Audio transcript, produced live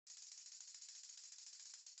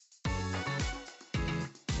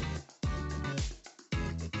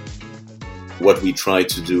what we try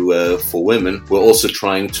to do for women, we're also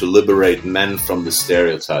trying to liberate men from the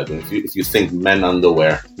stereotype. And if you think men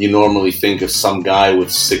underwear, you normally think of some guy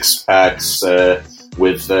with six packs,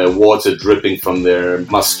 with water dripping from their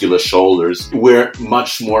muscular shoulders. We're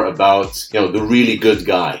much more about, the really good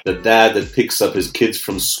guy, the dad that picks up his kids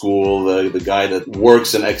from school, the guy that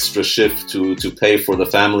works an extra shift to pay for the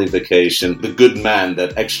family vacation, the good man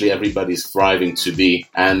that actually everybody's thriving to be,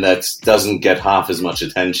 and that doesn't get half as much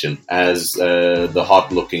attention as the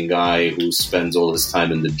hot-looking guy who spends all his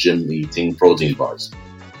time in the gym eating protein bars.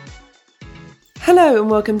 Hello and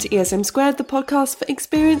welcome to ESM Squared, the podcast for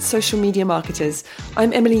experienced social media marketers.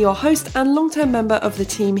 I'm Emily, your host and long-term member of the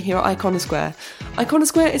team here at Iconosquare.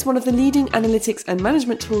 Iconosquare is one of the leading analytics and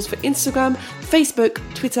management tools for Instagram, Facebook,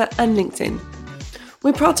 Twitter and LinkedIn.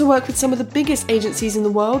 We're proud to work with some of the biggest agencies in the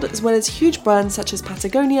world, as well as huge brands such as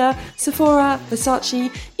Patagonia, Sephora,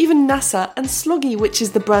 Versace, even NASA and Sloggi, which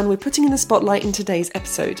is the brand we're putting in the spotlight in today's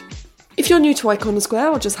episode. If you're new to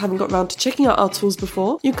Iconosquare or just haven't got around to checking out our tools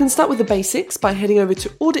before, you can start with the basics by heading over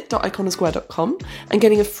to audit.iconosquare.com and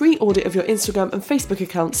getting a free audit of your Instagram and Facebook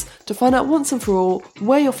accounts to find out once and for all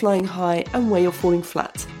where you're flying high and where you're falling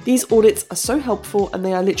flat. These audits are so helpful and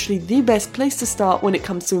they are literally the best place to start when it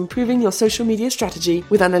comes to improving your social media strategy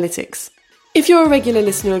with analytics. If you're a regular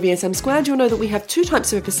listener of ESM Squared, you'll know that we have two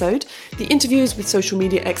types of episode: the interviews with social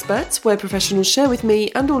media experts, where professionals share with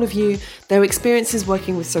me and all of you their experiences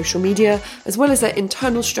working with social media, as well as their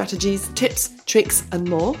internal strategies, tips, tricks, and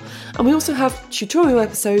more. And we also have tutorial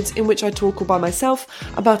episodes in which I talk all by myself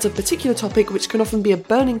about a particular topic which can often be a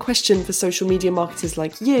burning question for social media marketers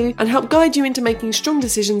like you, and help guide you into making strong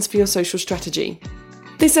decisions for your social strategy.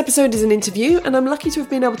 This episode is an interview, and I'm lucky to have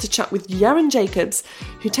been able to chat with Yaron Jacobs,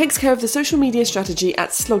 who takes care of the social media strategy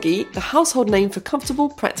at Sloggi, the household name for comfortable,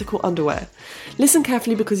 practical underwear. Listen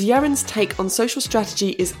carefully because Yaron's take on social strategy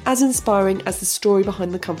is as inspiring as the story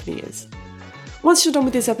behind the company is. Once you're done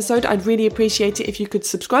with this episode, I'd really appreciate it if you could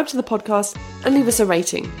subscribe to the podcast and leave us a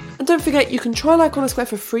rating. And don't forget, you can trial Iconosquare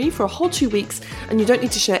for free for a whole 2 weeks, and you don't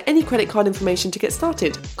need to share any credit card information to get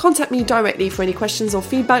started. Contact me directly for any questions or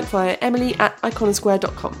feedback via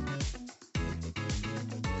emily@iconosquare.com.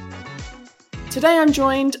 Today I'm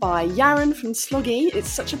joined by Yaron from Sloggi. It's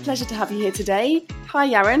such a pleasure to have you here today. Hi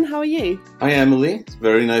Yaron, how are you? Hi Emily, it's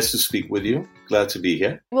very nice to speak with you. Glad to be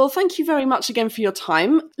here. Well, thank you very much again for your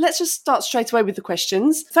time. Let's just start straight away with the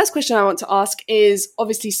questions. First question I want to ask is,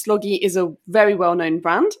 obviously Sloggi is a very well-known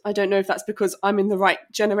brand. I don't know if that's because I'm in the right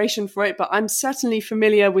generation for it, but I'm certainly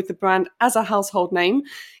familiar with the brand as a household name.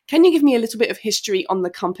 Can you give me a little bit of history on the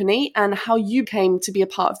company and how you came to be a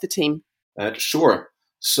part of the team? Sure.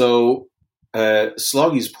 So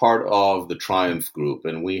Sloggi is part of the Triumph Group,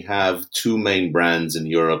 and we have two main brands in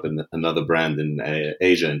Europe and another brand in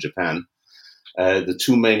Asia and Japan. The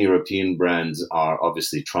two main European brands are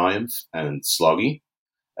obviously Triumph and Sloggi.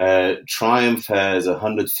 Triumph has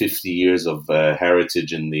 150 years of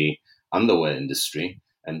heritage in the underwear industry,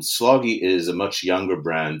 and Sloggi is a much younger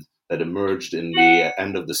brand that emerged in the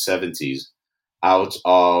end of the 70s out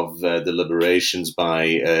of deliberations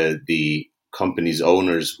by the company's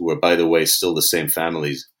owners, who are, by the way, still the same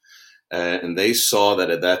families. And they saw that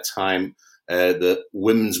at that time, the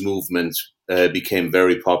women's movement became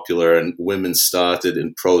very popular, and women started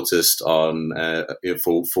in protest on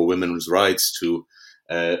for women's rights to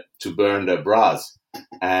burn their bras,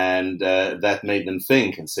 and that made them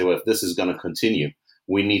think and say, well, if this is going to continue,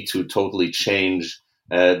 we need to totally change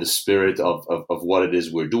the spirit of what it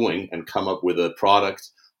is we're doing and come up with a product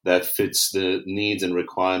that fits the needs and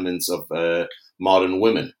requirements of modern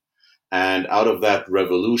women. And out of that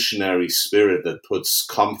revolutionary spirit that puts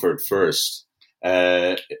comfort first,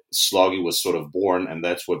 Sloggi was sort of born, and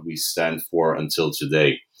that's what we stand for until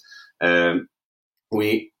today.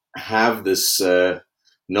 We have this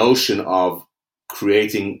notion of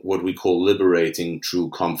creating what we call liberating true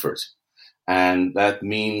comfort. And that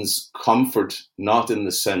means comfort not in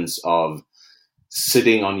the sense of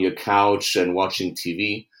sitting on your couch and watching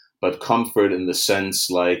TV, but comfort in the sense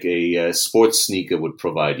like a sports sneaker would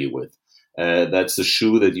provide you with. That's the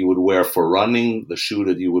shoe that you would wear for running, the shoe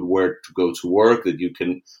that you would wear to go to work, that you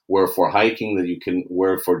can wear for hiking, that you can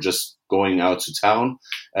wear for just going out to town.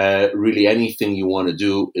 Really anything you want to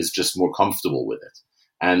do is just more comfortable with it.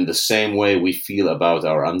 And the same way we feel about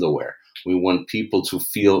our underwear. We want people to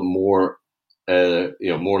feel more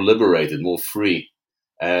liberated, more free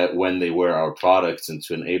when they wear our products, and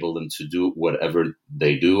to enable them to do whatever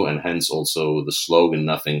they do. And hence also the slogan,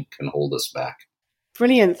 nothing can hold us back.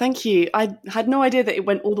 Brilliant. Thank you. I had no idea that it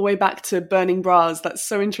went all the way back to burning bras. That's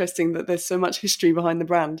so interesting that there's so much history behind the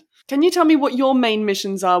brand. Can you tell me what your main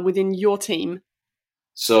missions are within your team?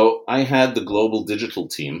 So I had the global digital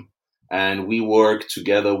team, and we work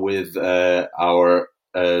together with our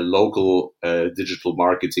local digital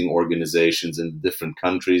marketing organizations in different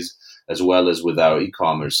countries, as well as with our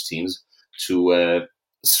e-commerce teams, to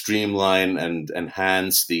streamline and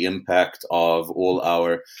enhance the impact of all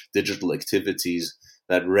our digital activities.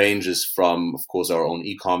 That ranges from, of course, our own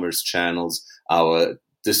e-commerce channels, our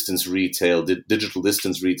digital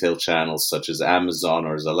distance retail channels such as Amazon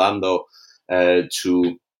or Zalando,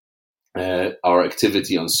 to our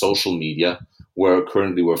activity on social media, where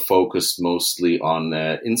currently we're focused mostly on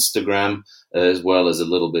Instagram, as well as a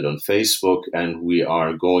little bit on Facebook, and we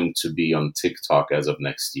are going to be on TikTok as of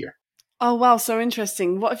next year. Oh, wow. So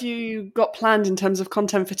interesting. What have you got planned in terms of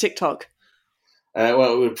content for TikTok?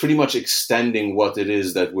 Well, we're pretty much extending what it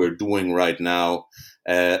is that we're doing right now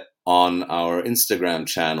on our Instagram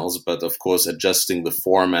channels, but of course adjusting the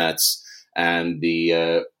formats and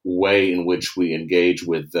the way in which we engage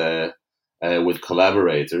with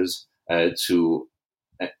collaborators to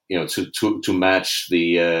match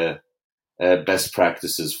the best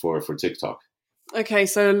practices for TikTok. Okay,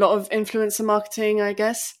 so a lot of influencer marketing, I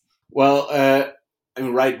guess. Well, I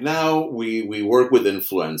mean, right now we work with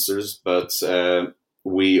influencers, but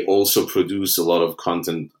we also produce a lot of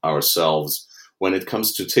content ourselves. When it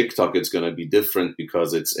comes to TikTok, it's going to be different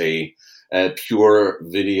because it's a pure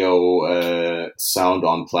video sound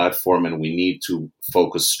on platform, and we need to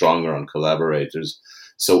focus stronger on collaborators.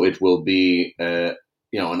 So it will be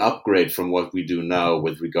an upgrade from what we do now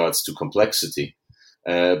with regards to complexity,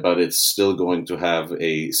 but it's still going to have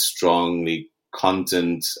a strongly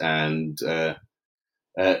content and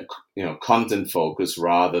content focus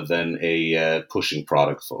rather than a pushing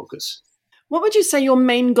product focus. What would you say your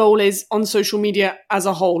main goal is on social media as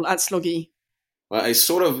a whole at Sloggi? Well, I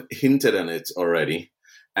sort of hinted on it already,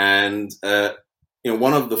 and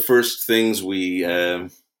one of the first things we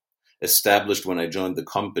established when I joined the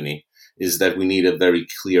company is that we need a very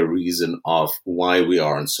clear reason of why we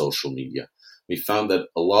are on social media. We found that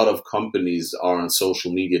a lot of companies are on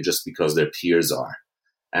social media just because their peers are,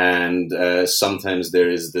 and sometimes there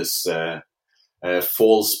is this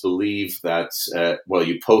false belief that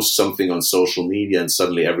you post something on social media and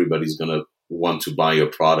suddenly everybody's going to want to buy your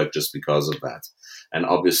product just because of that. And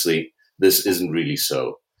obviously, this isn't really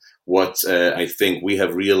so. What I think we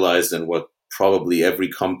have realized, and what probably every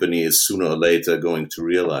company is sooner or later going to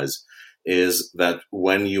realize, is that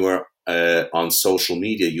when you are on social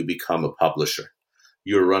media, you become a publisher.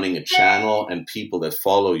 You're running a channel, and people that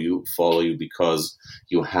follow you because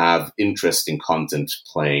you have interesting content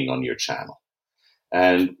playing on your channel.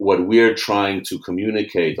 And what we're trying to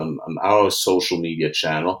communicate on our social media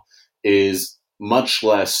channel is much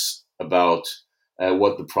less about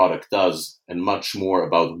what the product does and much more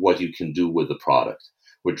about what you can do with the product.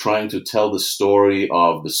 We're trying to tell the story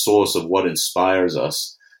of the source of what inspires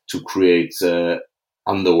us to create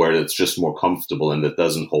underwear that's just more comfortable and that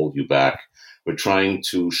doesn't hold you back. We're trying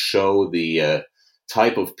to show the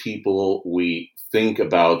type of people we think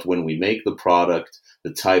about when we make the product,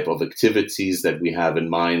 the type of activities that we have in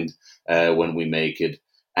mind when we make it,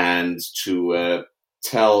 and to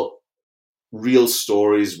tell real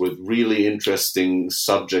stories with really interesting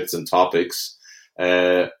subjects and topics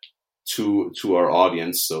to our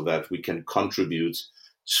audience so that we can contribute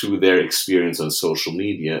to their experience on social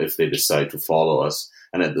media if they decide to follow us,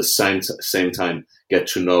 and at the same time get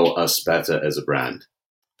to know us better as a brand.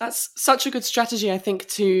 That's such a good strategy, I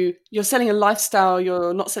think, you're selling a lifestyle,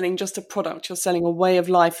 you're not selling just a product, you're selling a way of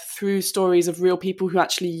life through stories of real people who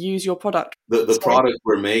actually use your product. The product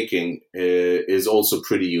we're making is also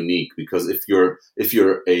pretty unique, because if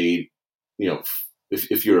you're a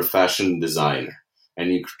fashion designer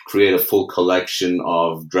and you create a full collection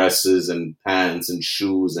of dresses and pants and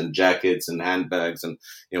shoes and jackets and handbags and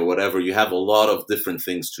whatever, you have a lot of different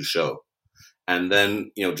things to show. And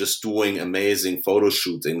then, just doing amazing photo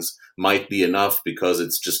shootings might be enough because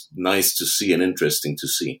it's just nice to see and interesting to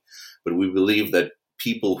see. But we believe that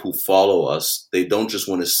people who follow us, they don't just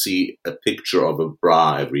want to see a picture of a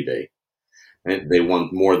bra every day. And they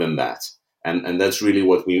want more than that. And that's really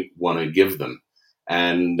what we want to give them.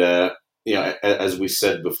 And, as we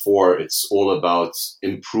said before, it's all about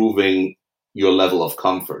improving your level of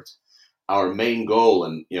comfort. Our main goal,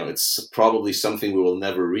 and it's probably something we will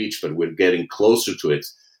never reach, but we're getting closer to it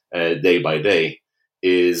day by day,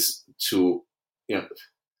 is to,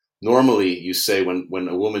 normally you say when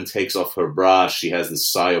a woman takes off her bra, she has this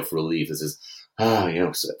sigh of relief. It says,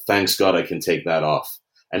 thanks God I can take that off.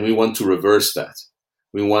 And we want to reverse that.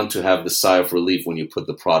 We want to have the sigh of relief when you put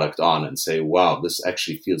the product on and say, wow, this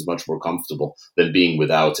actually feels much more comfortable than being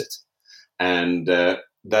without it. And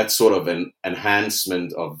that sort of an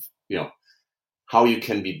enhancement of, how you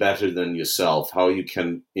can be better than yourself, how you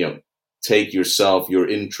can, take yourself, your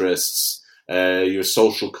interests, your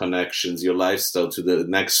social connections, your lifestyle to the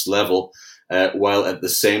next level, while at the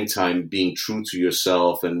same time being true to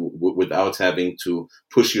yourself and without having to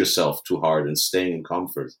push yourself too hard and staying in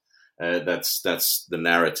comfort. That's the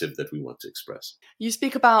narrative that we want to express. You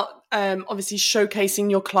speak about obviously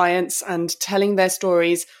showcasing your clients and telling their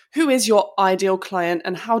stories. Who is your ideal client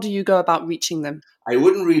and how do you go about reaching them? I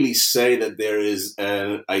wouldn't really say that there is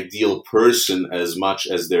an ideal person as much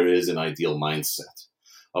as there is an ideal mindset.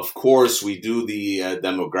 Of course, we do the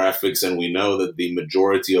demographics, and we know that the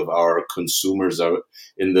majority of our consumers are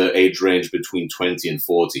in the age range between 20 and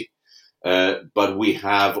 40. But we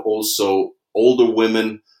have also older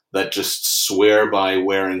women that just swear by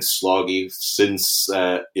wearing Sloggi since,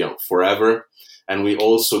 forever. And we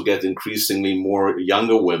also get increasingly more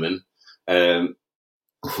younger women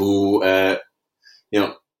who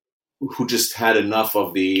just had enough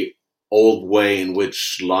of the old way in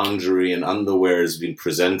which lingerie and underwear has been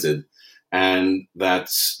presented, and that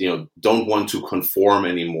don't want to conform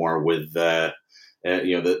anymore with that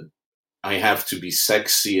I have to be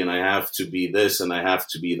sexy and I have to be this and I have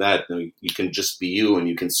to be that. You can just be you, and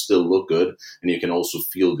you can still look good, and you can also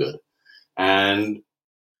feel good. And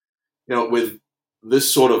with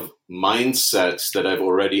this sort of mindset that I've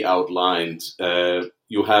already outlined,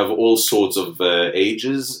 you have all sorts of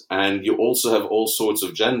ages, and you also have all sorts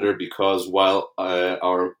of gender, because while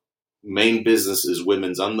our main business is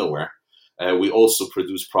women's underwear, we also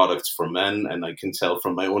produce products for men, and I can tell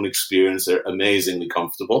from my own experience they're amazingly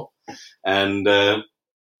comfortable. And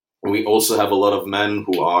we also have a lot of men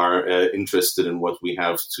who are interested in what we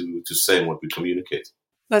have to say and what we communicate.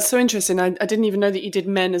 That's so interesting. I didn't even know that you did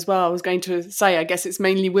men as well. I was going to say, I guess it's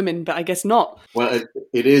mainly women, but I guess not. Well,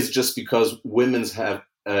 it is just because women's have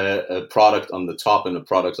a product on the top and a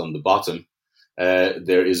product on the bottom.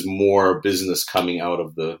 There is more business coming out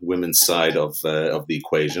of the women's side of the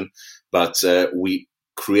equation, but we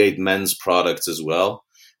create men's products as well.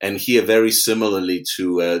 And here, very similarly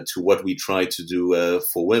to what we try to do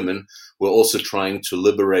for women, we're also trying to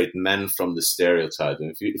liberate men from the stereotype.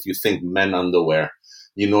 And if you think men underwear,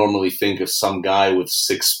 you normally think of some guy with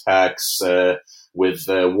six packs, with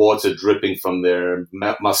water dripping from their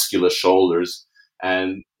muscular shoulders.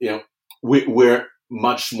 And, we're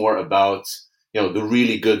much more about, the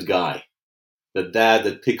really good guy, the dad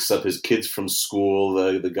that picks up his kids from school,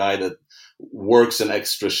 the guy that works an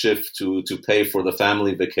extra shift to pay for the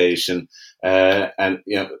family vacation, and,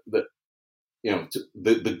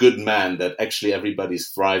 the good man that actually everybody's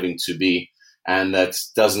thriving to be, and that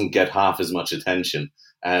doesn't get half as much attention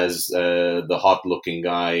as the hot-looking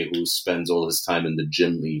guy who spends all his time in the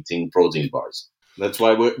gym eating protein bars. That's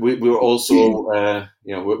why we're also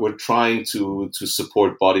we're trying to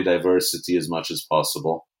support body diversity as much as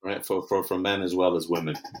possible, right? For men as well as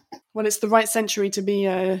women. Well, it's the right century to be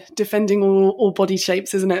defending all body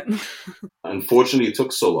shapes, isn't it? Unfortunately, it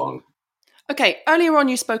took so long. Okay, earlier on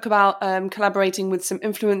you spoke about collaborating with some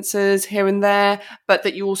influencers here and there, but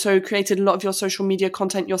that you also created a lot of your social media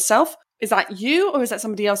content yourself. Is that you, or is that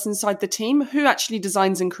somebody else inside the team? Who actually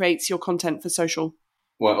designs and creates your content for social?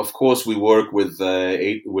 Well, of course, we work with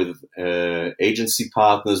agency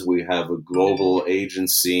partners. We have a global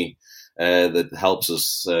agency that helps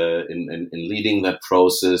us in leading that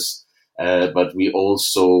process. But we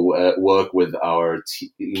also work with our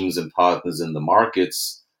teams and partners in the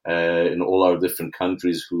markets in all our different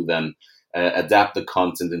countries, who then adapt the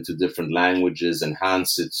content into different languages,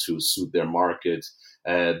 enhance it to suit their market,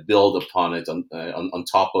 build upon it, on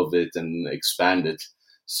top of it, and expand it,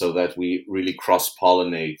 so that we really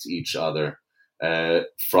cross-pollinate each other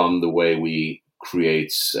from the way we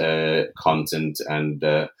create content, and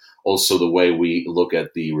also the way we look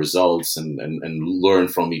at the results and learn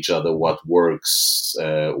from each other what works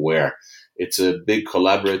where. It's a big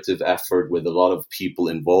collaborative effort with a lot of people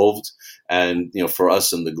involved. And, for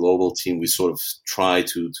us in the global team, we sort of try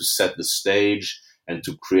to set the stage and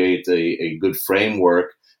to create a good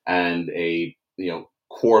framework and a,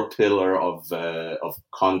 core pillar of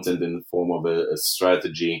content in the form of a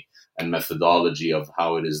strategy and methodology of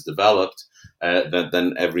how it is developed, that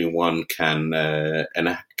then everyone can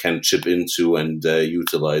chip into and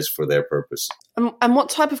utilize for their purpose. And what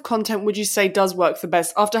type of content would you say does work the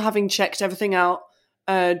best? After having checked everything out,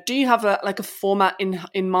 do you have a format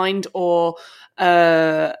in mind, or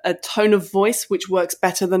a tone of voice which works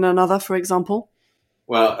better than another, for example?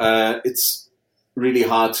 Well, it's really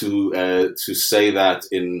hard to say that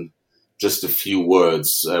in just a few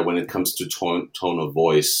words when it comes to tone of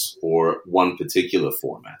voice or one particular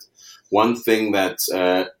format. One thing that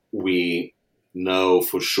we know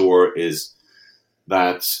for sure is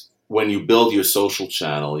that when you build your social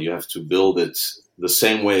channel, you have to build it the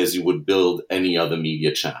same way as you would build any other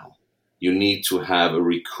media channel. You need to have a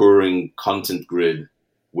recurring content grid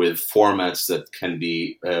with formats that can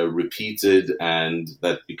be repeated and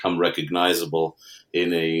that become recognizable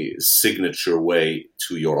in a signature way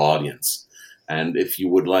to your audience. And if you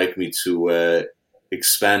would like me to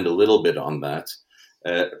expand a little bit on that,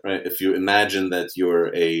 if you imagine that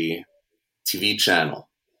you're a TV channel,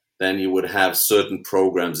 then you would have certain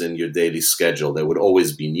programs in your daily schedule. There would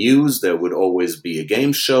always be news, there would always be a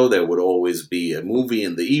game show, there would always be a movie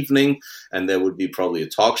in the evening, and there would be probably a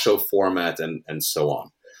talk show format and so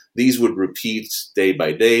on. These would repeat day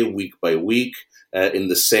by day, week by week, in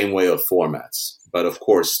the same way of formats. But of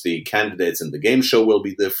course, the candidates in the game show will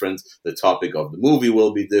be different, the topic of the movie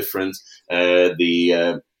will be different,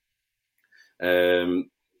 the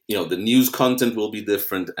news content will be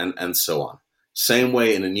different, and so on. Same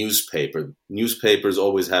way in a newspaper. Newspapers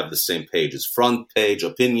always have the same pages: front page,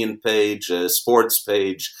 opinion page, sports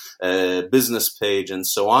page, business page, and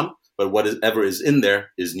so on. But whatever is in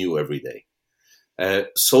there is new every day.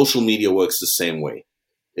 Social media works the same way.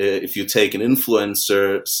 If you take an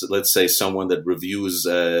influencer, let's say someone that reviews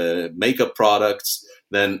makeup products,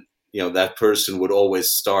 then that person would always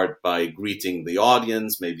start by greeting the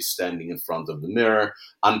audience, maybe standing in front of the mirror,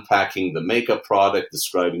 unpacking the makeup product,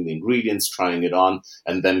 describing the ingredients, trying it on,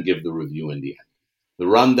 and then give the review in the end. The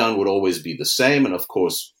rundown would always be the same, and of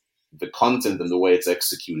course, the content and the way it's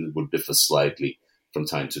executed would differ slightly from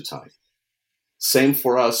time to time. Same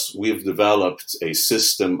for us. We've developed a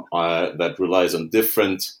system that relies on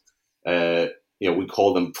different, we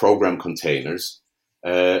call them program containers,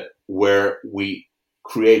 where we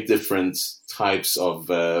create different types of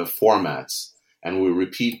formats, and we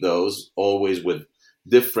repeat those always with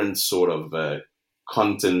different sort of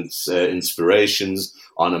content inspirations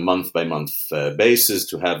on a month-by-month basis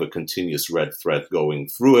to have a continuous red thread going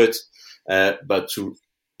through it. But to,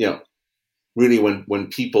 really when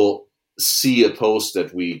people see a post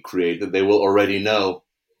that we created, they will already know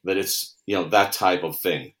that it's, that type of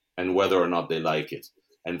thing and whether or not they like it.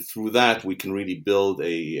 And through that, we can really build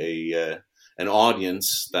an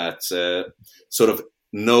audience that sort of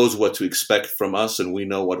knows what to expect from us, and we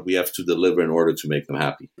know what we have to deliver in order to make them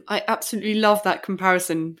happy. I absolutely love that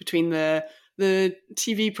comparison between the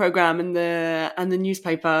TV program and the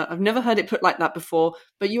newspaper. I've never heard it put like that before,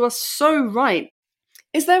 but you are so right.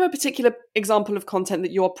 Is there a particular example of content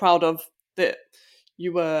that you're proud of, that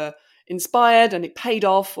you were inspired and it paid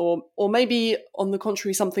off, or maybe on the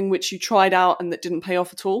contrary, something which you tried out and that didn't pay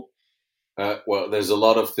off at all? Well, there's a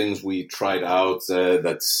lot of things we tried out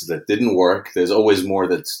that didn't work. There's always more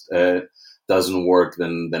that doesn't work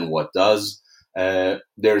than what does.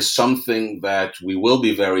 There's something that we will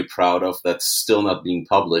be very proud of that's still not being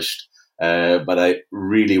published, but I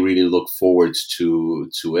really, really look forward to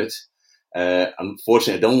it.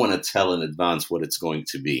 Unfortunately, I don't want to tell in advance what it's going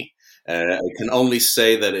to be. I can only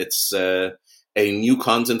say that it's a new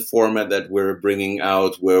content format that we're bringing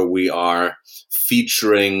out, where we are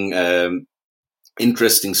featuring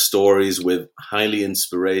interesting stories with highly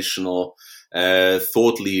inspirational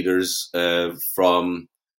thought leaders from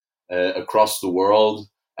across the world.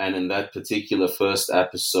 And in that particular first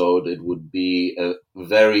episode, it would be a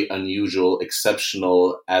very unusual,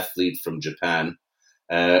 exceptional athlete from Japan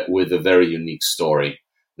with a very unique story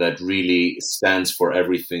that really stands for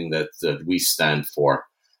everything that we stand for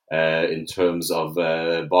in terms of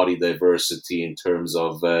body diversity, in terms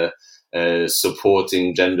of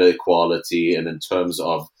supporting gender equality, and in terms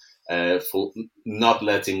of not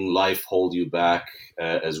letting life hold you back,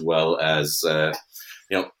 as well as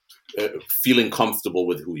feeling comfortable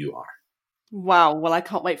with who you are. Wow. Well, I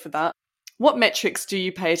can't wait for that. What metrics do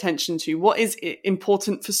you pay attention to? What is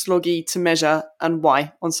important for Sloggi to measure, and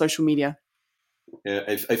why on social media?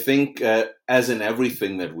 I think, as in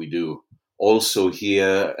everything that we do, also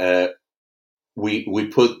here, we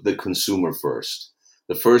put the consumer first.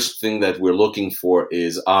 The first thing that we're looking for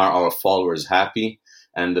is, are our followers happy?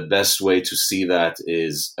 And the best way to see that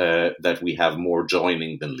is that we have more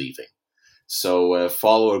joining than leaving. So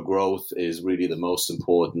follower growth is really the most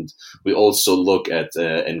important. We also look at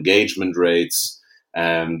engagement rates,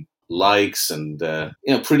 likes, and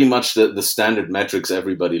pretty much the standard metrics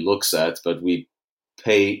everybody looks at. But we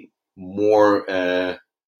pay more, I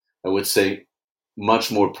would say,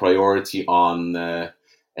 much more priority on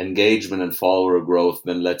engagement and follower growth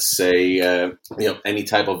than, let's say, any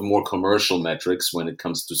type of more commercial metrics when it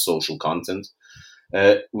comes to social content.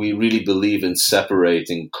 we really believe in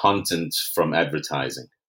separating content from advertising.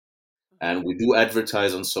 And we do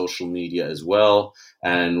advertise on social media as well,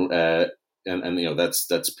 and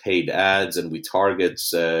that's paid ads, and we target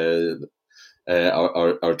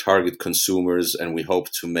our target consumers, and we hope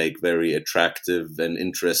to make very attractive and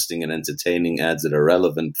interesting and entertaining ads that are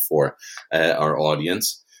relevant for our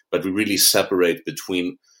audience. But we really separate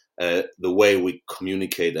between the way we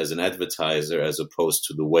communicate as an advertiser as opposed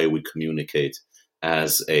to the way we communicate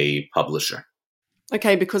as a publisher.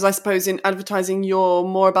 Okay, because I suppose in advertising, you're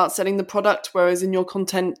more about selling the product, whereas in your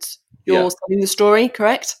content, you're selling the story,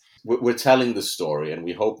 correct? We're telling the story, and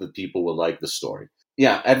we hope that people will like the story.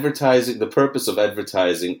 Yeah, advertising, the purpose of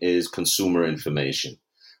advertising is consumer information.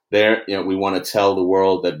 There, we want to tell the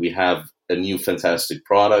world that we have a new fantastic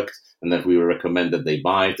product and that we recommend that they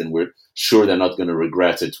buy it, and we're sure they're not going to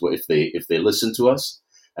regret it if they listen to us.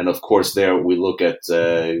 And of course, there we look at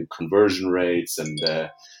conversion rates and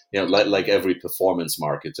like every performance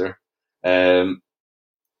marketer.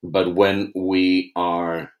 But when we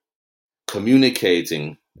are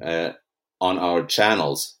communicating on our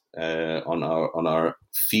channels, on our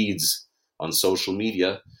feeds on social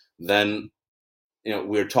media, then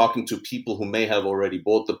we're talking to people who may have already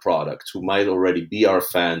bought the product, who might already be our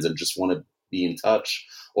fans and just want to be in touch,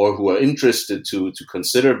 or who are interested to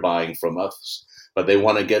consider buying from us, but they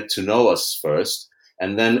want to get to know us first.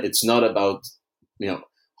 And then it's not about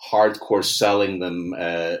hardcore selling them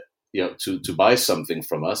to buy something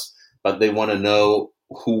from us, but they want to know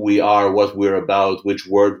who we are, what we're about, which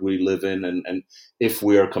world we live in, and if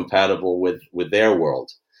we are compatible with their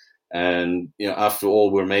world. And after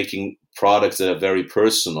all, we're making products that are very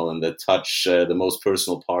personal and that touch the most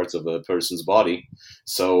personal parts of a person's body.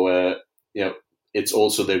 So it's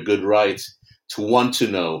also their good right to want to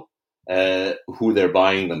know who they're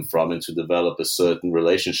buying them from and to develop a certain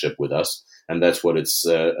relationship with us. And that's what it's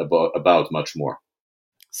about much more.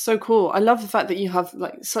 So cool. I love the fact that you have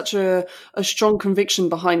such a strong conviction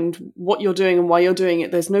behind what you're doing and why you're doing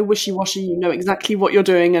it. There's no wishy-washy. You know exactly what you're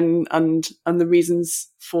doing and the reasons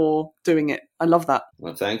for doing it. I love that.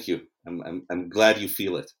 Well, thank you. I'm glad you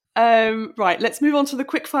feel it. Right, let's move on to the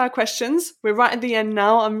quick-fire questions. We're right at the end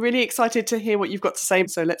now. I'm really excited to hear what you've got to say,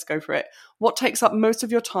 so let's go for it. What takes up most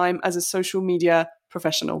of your time as a social media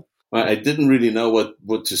professional? Well, I didn't really know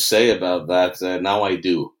what to say about that. Now I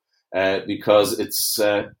do. Because it's,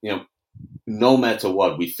 no matter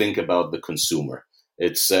what, we think about the consumer.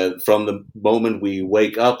 It's from the moment we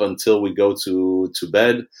wake up until we go to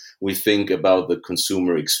bed, we think about the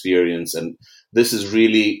consumer experience. And this is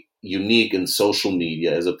really unique in social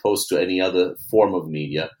media as opposed to any other form of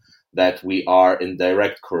media, that we are in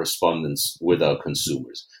direct correspondence with our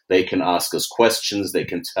consumers. They can ask us questions. They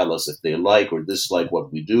can tell us if they like or dislike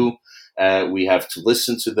what we do. We have to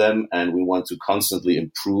listen to them, and we want to constantly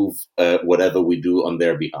improve whatever we do on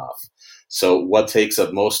their behalf. So what takes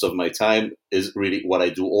up most of my time is really what I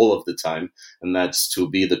do all of the time, and that's to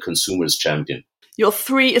be the consumer's champion. Your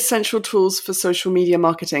 3 essential tools for social media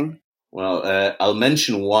marketing. Well, I'll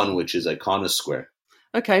mention one, which is Iconosquare.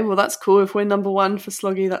 Okay, well, that's cool. If we're number 1 for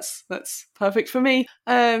Sloggi, that's perfect for me.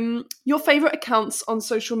 Your favorite accounts on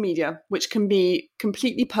social media, which can be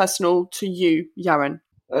completely personal to you, Yaron.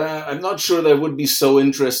 I'm not sure that would be so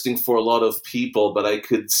interesting for a lot of people, but I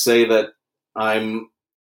could say that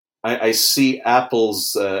I see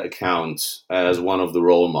Apple's account as one of the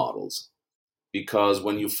role models, because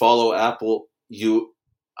when you follow Apple, you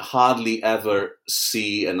hardly ever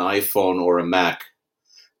see an iPhone or a Mac,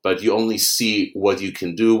 but you only see what you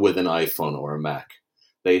can do with an iPhone or a Mac.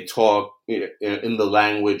 They talk in the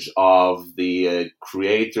language of the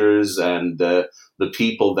creators and the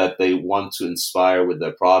people that they want to inspire with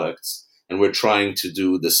their products. And we're trying to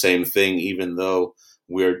do the same thing, even though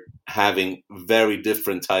we're having very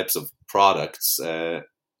different types of products and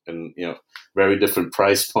very different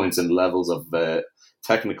price points and levels of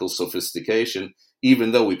technical sophistication.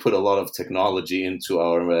 Even though we put a lot of technology into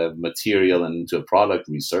our material and into product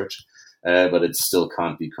research, but it still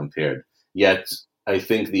can't be compared. Yet, I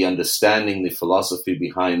think the understanding, the philosophy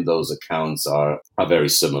behind those accounts are very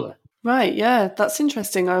similar. Right, yeah, that's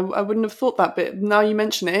interesting. I wouldn't have thought that, but now you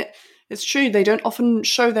mention it, it's true. They don't often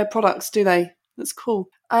show their products, do they? That's cool.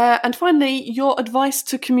 And finally, your advice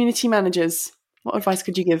to community managers. What advice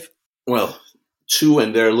could you give? Well, 2,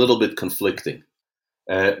 and they're a little bit conflicting.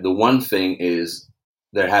 The one thing is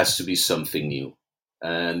there has to be something new,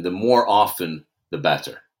 and the more often, the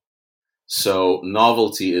better. So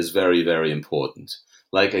novelty is very, very important.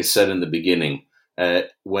 Like I said in the beginning,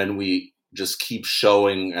 when we just keep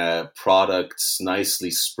showing products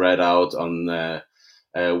nicely spread out on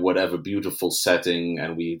whatever beautiful setting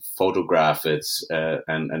and we photograph it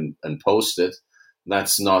and post it,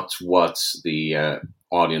 that's not what the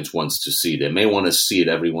audience wants to see. They may want to see it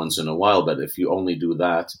every once in a while, but if you only do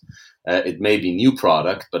that, it may be new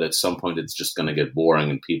product, but at some point it's just going to get boring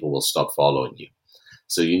and people will stop following you.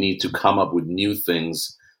 So you need to come up with new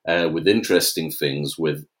things, with interesting things,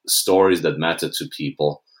 with stories that matter to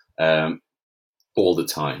people all the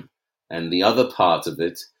time. And the other part of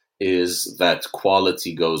it is that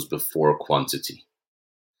quality goes before quantity.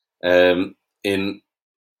 In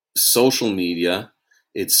social media,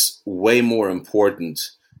 it's way more important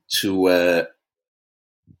to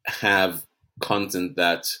have content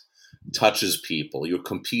that touches people. You're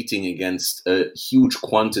competing against a huge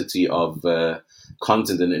quantity of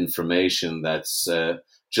content and information that's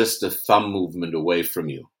just a thumb movement away from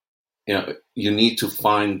you. You need to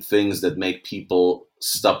find things that make people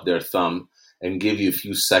stop their thumb and give you a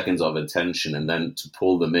few seconds of attention, and then to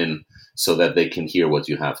pull them in so that they can hear what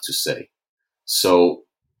you have to say. So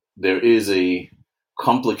there is a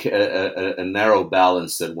narrow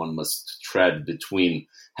balance that one must tread between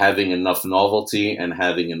having enough novelty and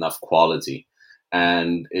having enough quality.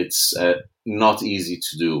 And it's not easy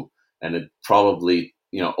to do. And it probably,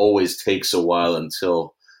 always takes a while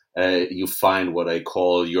until you find what I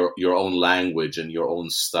call your own language and your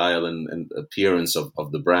own style and appearance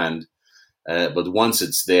of the brand. But once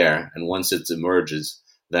it's there and once it emerges,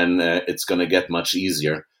 then it's going to get much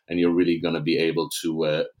easier, and you're really going to be able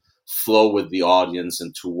to flow with the audience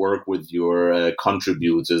and to work with your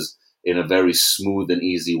contributors in a very smooth and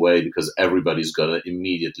easy way, because everybody's going to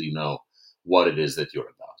immediately know what it is that you're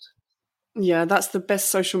about. Yeah, that's the best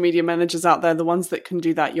social media managers out there, the ones that can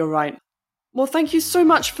do that. You're right. Well, thank you so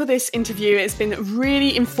much for this interview. It's been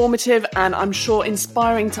really informative and I'm sure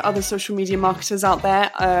inspiring to other social media marketers out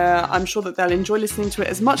there. I'm sure that they'll enjoy listening to it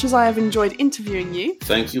as much as I have enjoyed interviewing you.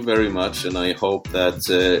 Thank you very much. And I hope that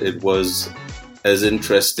it was as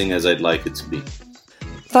interesting as I'd like it to be.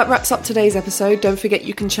 That wraps up today's episode. Don't forget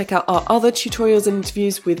you can check out our other tutorials and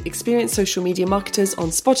interviews with experienced social media marketers on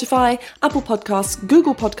Spotify, Apple Podcasts,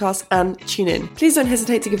 Google Podcasts, and TuneIn. Please don't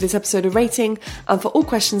hesitate to give this episode a rating. And for all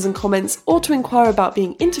questions and comments, or to inquire about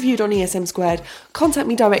being interviewed on ESM Squared, contact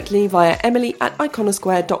me directly via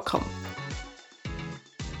emily@iconosquared.com.